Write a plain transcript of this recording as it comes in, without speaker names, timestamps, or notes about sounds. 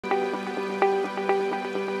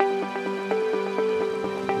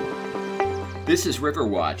This is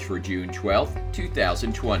Riverwatch for June 12,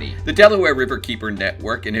 2020. The Delaware Riverkeeper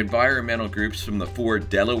Network and environmental groups from the 4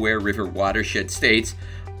 Delaware River watershed states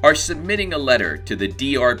are submitting a letter to the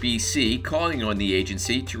DRBC calling on the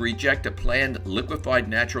agency to reject a planned liquefied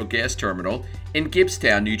natural gas terminal in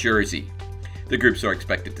Gibbstown, New Jersey. The groups are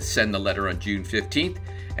expected to send the letter on June 15th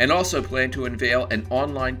and also plan to unveil an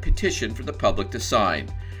online petition for the public to sign.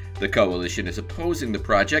 The coalition is opposing the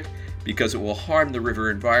project because it will harm the river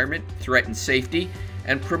environment, threaten safety,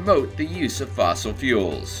 and promote the use of fossil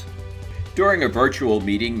fuels. During a virtual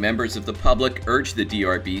meeting, members of the public urged the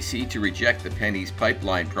DRBC to reject the PennEast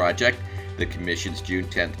Pipeline project. The Commission's June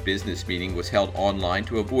 10th business meeting was held online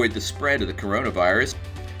to avoid the spread of the coronavirus.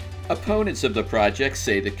 Opponents of the project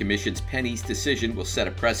say the Commission's PennEast decision will set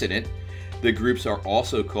a precedent. The groups are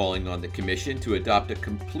also calling on the Commission to adopt a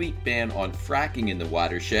complete ban on fracking in the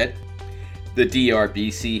watershed. The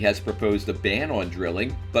DRBC has proposed a ban on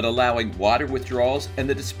drilling, but allowing water withdrawals and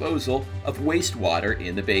the disposal of wastewater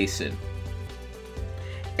in the basin.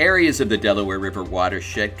 Areas of the Delaware River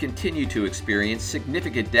watershed continue to experience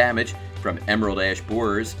significant damage from emerald ash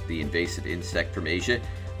borers. The invasive insect from Asia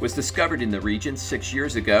was discovered in the region 6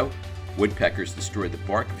 years ago. Woodpeckers destroy the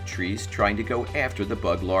bark of trees trying to go after the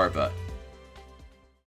bug larvae.